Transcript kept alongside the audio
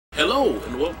Hello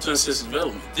and welcome to Uncensored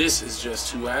Development. This is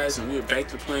Just Two Eyes and we're back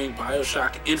to playing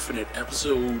BioShock Infinite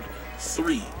Episode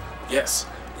 3. Yes,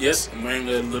 I'm wearing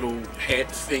a little hat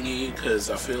thingy because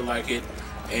I feel like it,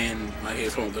 and my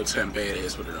headphone looks kind of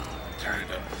badass with it on,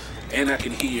 kinda. And I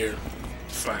can hear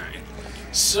fine.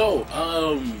 So,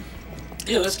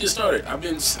 yeah, let's get started. I've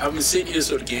been sitting here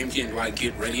so the game can like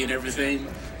get ready and everything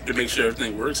to make sure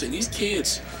everything works, and these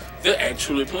kids, they're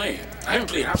actually playing. I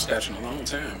haven't played hopscotch in a long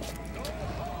time.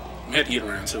 I had to get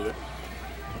around to it.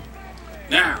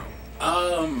 Now,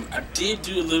 I did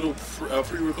do a little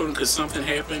pre-recording because something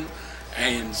happened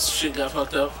and shit got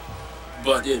fucked up.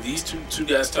 But yeah, these two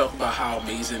guys talk about how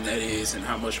amazing that is and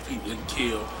how much people can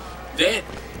kill. That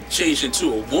changed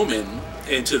into a woman,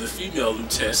 into the female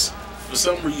Lutess. For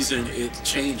some reason, it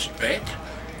changed back,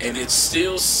 and it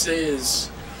still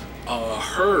says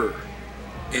her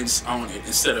on it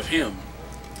instead of him.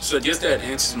 So I guess that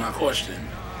answers my question.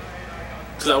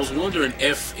 Because I was wondering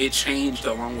if it changed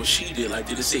along what she did. Like,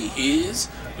 did it say his?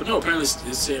 But no, apparently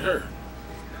it said her.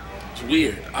 It's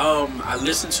weird. I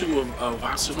listened to a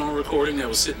voxophone recording that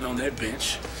was sitting on that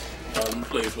bench. Let me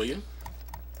play it for you.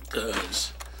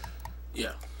 Because,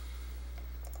 yeah.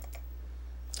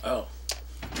 Oh.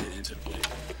 Get into the play.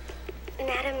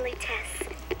 Madam Lutess.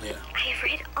 Yeah. I have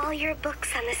read all your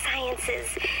books on the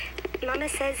sciences. Mama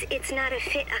says it's not a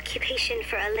fit occupation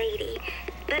for a lady.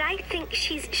 But I think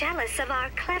she's jealous of our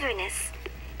cleverness.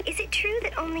 Is it true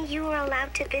that only you were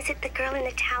allowed to visit the girl in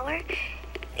the tower?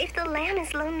 If the lamb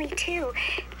is lonely too,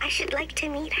 I should like to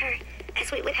meet her,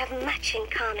 as we would have much in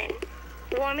common.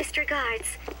 Warmest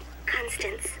regards,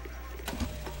 Constance.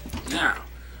 Now,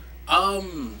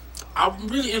 I'm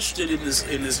really interested in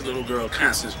this little girl,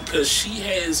 Constance, because she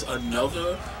has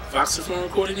another voxophone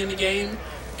recording in the game,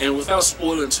 and without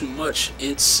spoiling too much,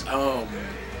 it's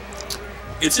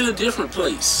in a different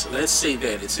place. Let's say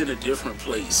that it's in a different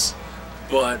place,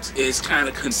 but it's kind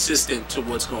of consistent to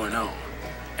what's going on.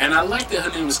 And I like that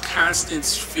her name is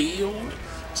Constance Field.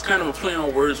 It's kind of a play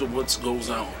on words with what goes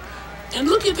on. And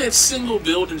look at that single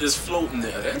building just floating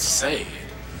there. That's sad.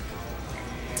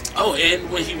 Oh, and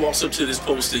when he walks up to this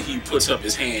poster, he puts up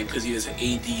his hand because he has an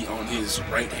AD on his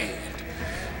right hand.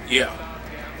 Yeah,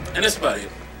 and that's about it.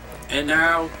 And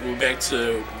now we're back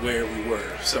to where we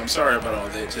were. So I'm sorry about all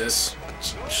that. Just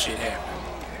shit happened.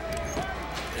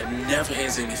 It never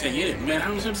has anything in it. Man, how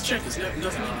many times to check? It's nothing in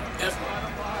it. Ever.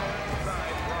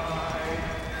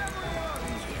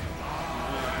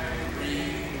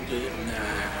 Irene, good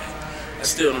night. I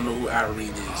still don't know who Irene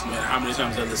is. Man, how many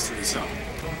times I listen to this song?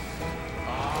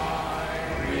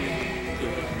 Irene,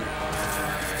 good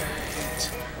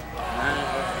night.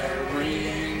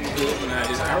 Irene, good night.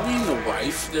 Is Irene the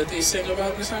wife that they sing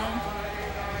about in the song?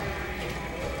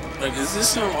 Like, is this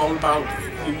song all about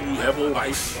whoever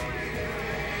wife?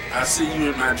 I see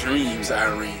you in my dreams,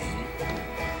 Irene.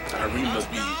 Irene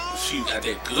must be, she got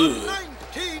that good.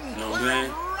 You know what I'm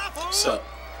saying? What's up?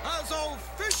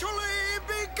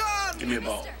 Give me a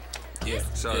ball. Yeah,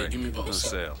 sorry, yeah, give me a ball. No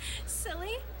sale.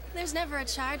 Silly? There's never a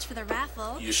charge for the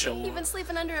raffle. You sure? You've been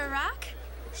sleeping under a rock?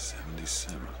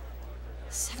 77.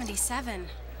 77.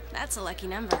 That's a lucky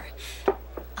number.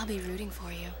 I'll be rooting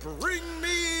for you. Bring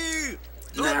me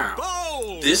the now,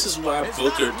 bowl. this is why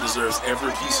Booker deserves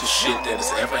every piece of shit that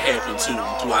has ever happened to him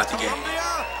throughout the game.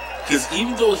 Because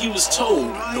even though he was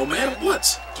told, no matter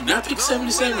what, do not pick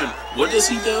 77, what does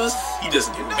he do? He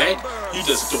doesn't give it back. He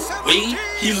doesn't throw it away.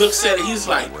 He looks at it, he's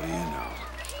like, What do you know?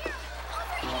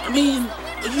 I mean,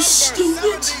 are you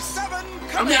stupid?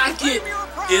 I mean, I get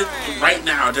it. Right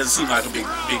now, it doesn't seem like a big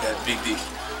deal.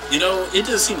 You know, it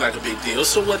doesn't seem like a big deal.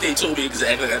 So what they told me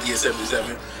exactly at the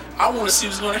 77, I want to see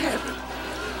what's going to happen.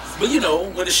 But you know,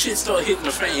 when the shit start hitting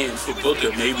the fan for Booker,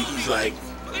 maybe he's like,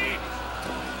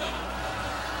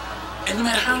 and no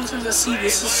matter how many times I see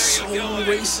this is so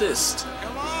racist.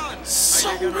 So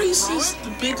racist.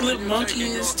 The big lip monkey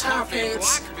is top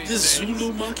hats, this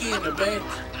Zulu monkey in the back.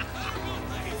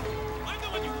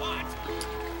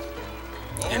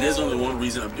 And there's only one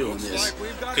reason I'm doing this,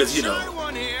 because you know,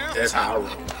 that's how I roll.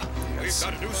 We've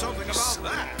got to do something about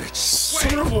that. Bitch,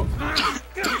 son of a...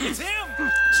 It's him.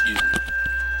 Excuse me.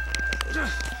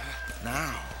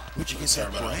 Now, would you get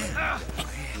that plan?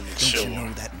 Don't you know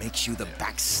that makes you the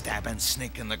backstabbing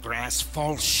snake in the grass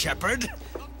false shepherd?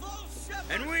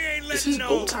 And we ain't Is letting his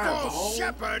no bow tie false bald?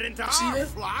 shepherd into See our that?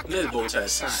 flock. Look at his bow tie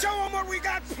sign. Show them what we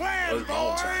got planned, His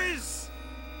bow tie. boys.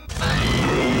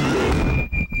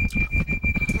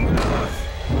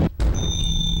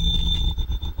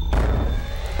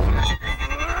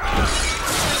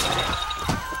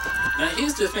 Now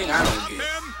here's the thing I don't get.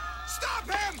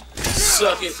 Stop him!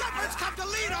 Suck it. Shepherds come to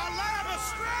lead our lamb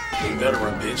astray. You better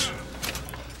run, bitch.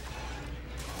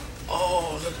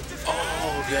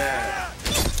 Oh god.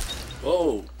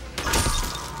 Whoa.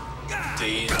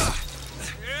 Dead.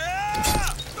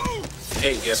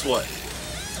 Hey, guess what?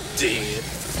 Dead.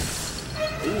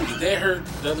 Ooh, did that hurt?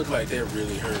 That looked like that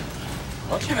really hurt.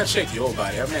 Why can't I check your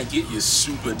body? I mean, I get you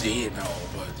super dead and all,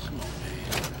 but come on, man.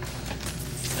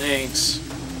 Thanks.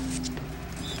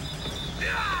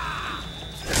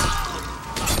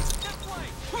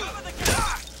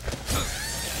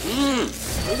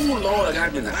 Oh Lord, I got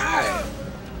him in the eye.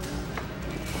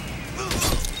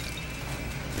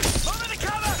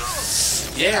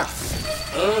 Yeah.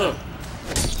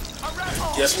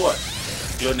 Guess what?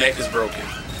 Your neck is broken.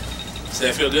 Does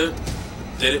that feel good?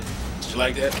 Did it? Did you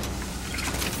like that?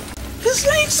 His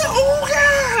legs are, oh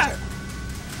god!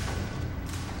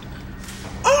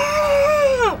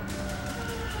 Oh!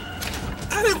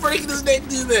 How did breaking his neck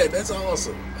do that? That's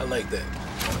awesome. I like that.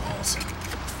 Awesome.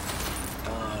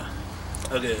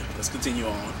 Okay, let's continue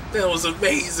on. That was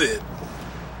amazing.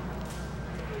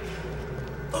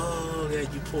 Oh yeah,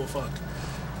 you poor fuck.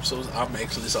 So I'm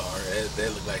actually sorry. That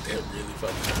looked like that really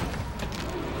fucking.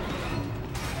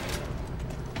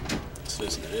 Let's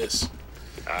listen to this.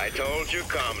 I told you,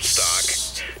 Comstock.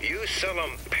 You sell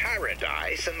them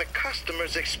paradise, and the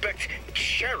customers expect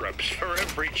cherubs for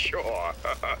every chore.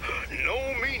 No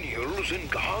menials in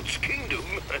God's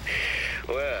kingdom.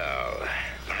 Well,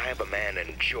 I have a man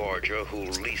in Georgia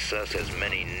who'll lease us as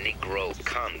many Negro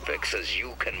convicts as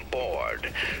you can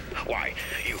board. Why,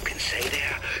 you can say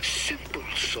they're simple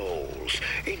souls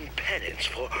in penance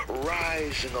for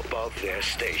rising above their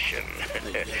station.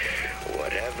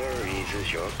 Whatever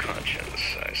eases your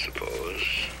conscience, I suppose.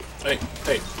 Hey,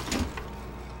 hey.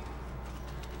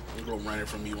 I'm gonna run it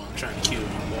from you. I'm trying to kill you,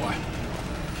 boy.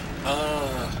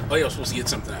 Oh yeah, I was supposed to get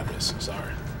something out of this.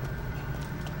 Sorry.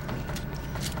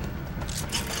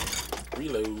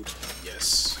 Reload.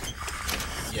 Yes.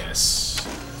 Yes.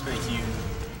 Thank you.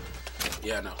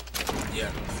 Yeah, I know. Yeah,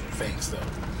 I know. Thanks, though.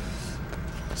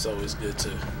 It's always good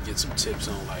to get some tips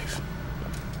on life.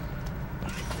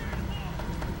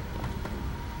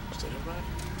 Is that everybody?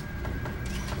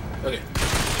 Okay.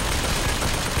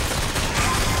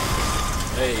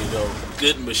 There you go.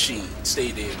 Good machine.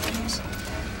 Stay there, please.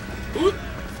 Whoop.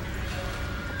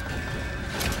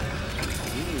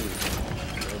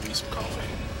 Love me some coffee.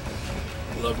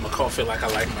 Love my coffee like I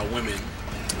like my women.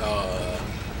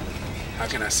 How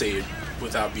can I say it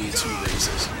without being too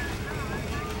racist?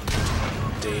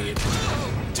 Dead.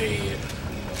 Dead.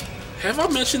 Have I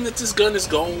mentioned that this gun is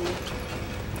gold?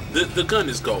 The gun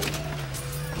is gold,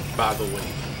 by the way.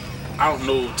 I don't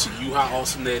know to you how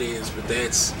awesome that is, but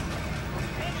that's...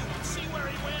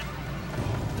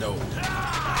 No.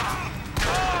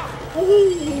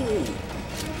 Ooh!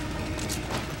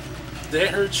 That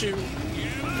hurt you?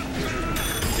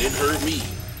 Didn't hurt me.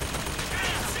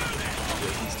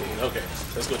 Yeah, he's dead. Okay,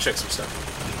 let's go check some stuff.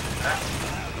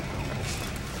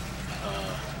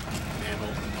 Ammo.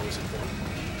 Always important.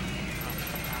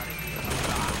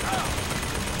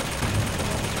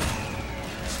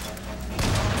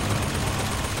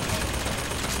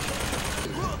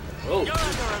 Oh,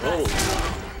 oh,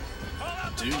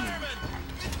 dude.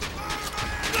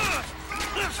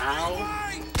 Ow.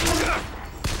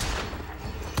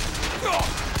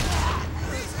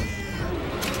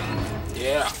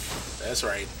 Yeah, that's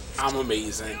right. I'm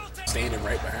amazing. Standing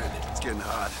right behind it. It's getting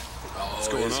hot. Oh, What's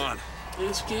going on?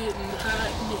 It's getting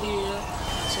hot in here,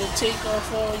 so take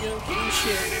off all your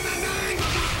bullshit.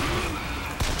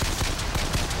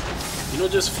 You know,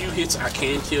 just a few hits, I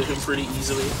can kill him pretty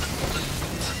easily.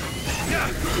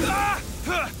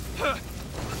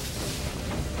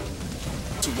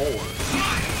 Some more.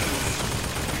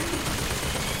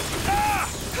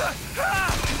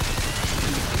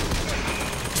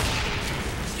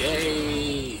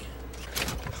 Yay!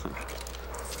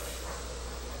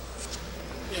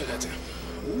 Yeah, goddamn.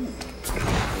 Ooh.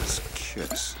 Those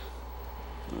kids.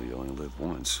 Well, you only live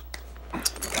once.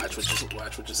 Watch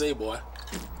what you say, boy.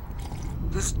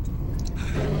 But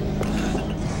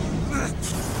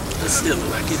still,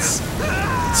 like it's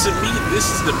to me, this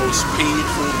is the most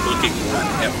painful looking one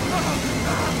ever.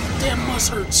 That must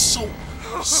hurt so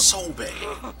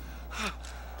bad.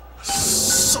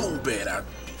 So bad. I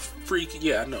freak.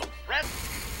 Yeah, I know.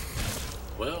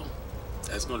 Well,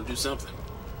 that's gonna do something.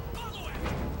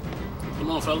 Come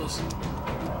on, fellas.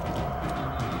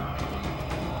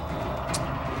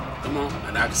 Come on,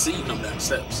 and I can see you come down the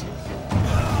steps.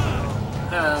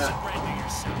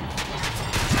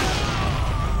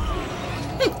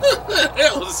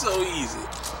 That was so easy.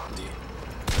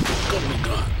 Golden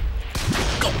gun.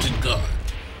 Golden gun.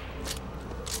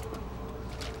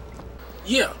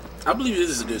 Yeah, I believe this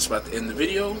is a good spot to end the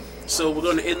video. So we're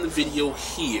going to end the video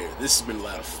here. This has been a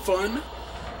lot of fun.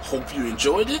 Hope you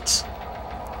enjoyed it.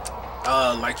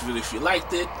 Like the video if you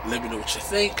liked it. Let me know what you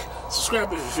think.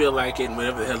 Subscribe if you feel like it, and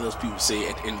whatever the hell those people say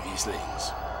at the end of these things.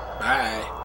 Bye.